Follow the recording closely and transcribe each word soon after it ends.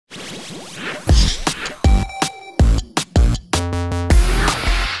Just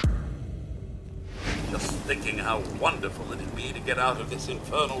thinking how wonderful it'd be to get out of this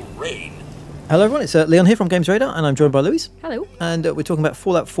infernal rain. Hello everyone, it's Leon here from GamesRadar, and I'm joined by Louise. Hello. And we're talking about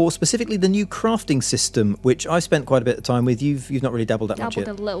Fallout 4, specifically the new crafting system, which I've spent quite a bit of time with. You've not really dabbled that much yet.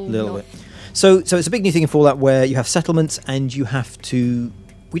 Dabbled a little bit. So it's a big new thing in Fallout where you have settlements and you have to...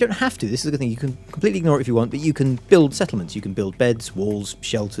 We don't have to, this is a good thing, you can completely ignore it if you want, but you can build settlements. You can build beds, walls,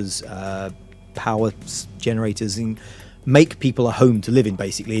 shelters, power generators, and make people a home to live in,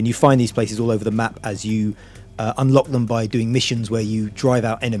 basically. And you find these places all over the map as you unlock them by doing missions where you drive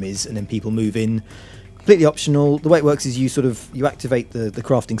out enemies and then people move in. Completely optional. The way it works is you activate the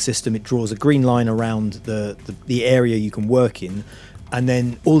crafting system. It draws a green line around the area you can work in, and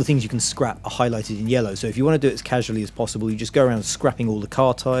then all the things you can scrap are highlighted in yellow. So if you want to do it as casually as possible, you just go around scrapping all the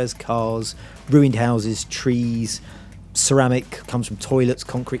car tyres, cars, ruined houses, trees. Ceramic comes from toilets,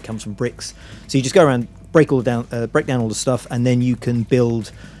 concrete comes from bricks. So you just go around, break down all the stuff, and then you can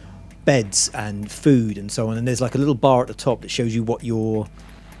build beds and food and so on. And there's like a little bar at the top that shows you what your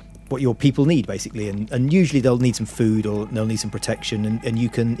people need, basically, and usually they'll need some food or they'll need some protection, and you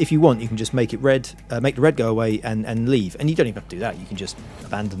can, if you want, you can just make it red, make the red go away and leave, and you don't even have to do that. You can just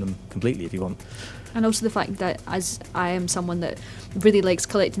abandon them completely if you want. And also the fact that, as I am someone that really likes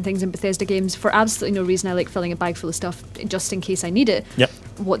collecting things in Bethesda games for absolutely no reason, I like filling a bag full of stuff just in case I need it. Yep.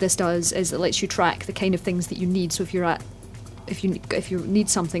 What this does is it lets you track the kind of things that you need. So if you need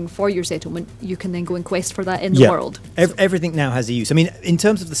something for your settlement, you can then go and quest for that in the world. Everything now has a use. I mean, in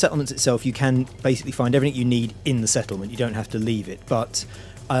terms of the settlements itself, you can basically find everything you need in the settlement. You don't have to leave it. But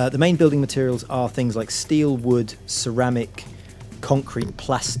the main building materials are things like steel, wood, ceramic, concrete,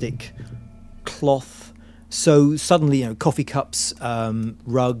 plastic, cloth. So suddenly, coffee cups,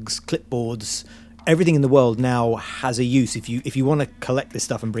 rugs, clipboards, everything in the world now has a use. If you want to collect this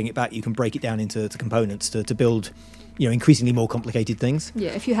stuff and bring it back, you can break it down into components to build increasingly more complicated things. Yeah,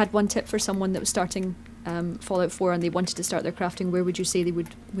 if you had one tip for someone that was starting Fallout 4 and they wanted to start their crafting, where would you say they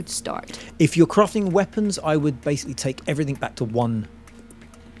would start? If you're crafting weapons, I would basically take everything back to one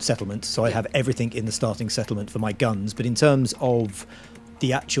settlement. So I have everything in the starting settlement for my guns. But in terms of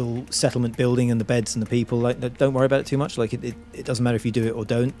the actual settlement building and the beds and the people, don't worry about it too much. It doesn't matter if you do it or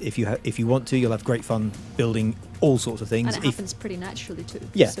don't. If you want to, you'll have great fun building all sorts of things. And it happens pretty naturally too.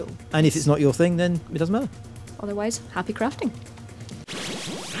 Yeah, so and if it's not your thing, then it doesn't matter. Otherwise, happy crafting.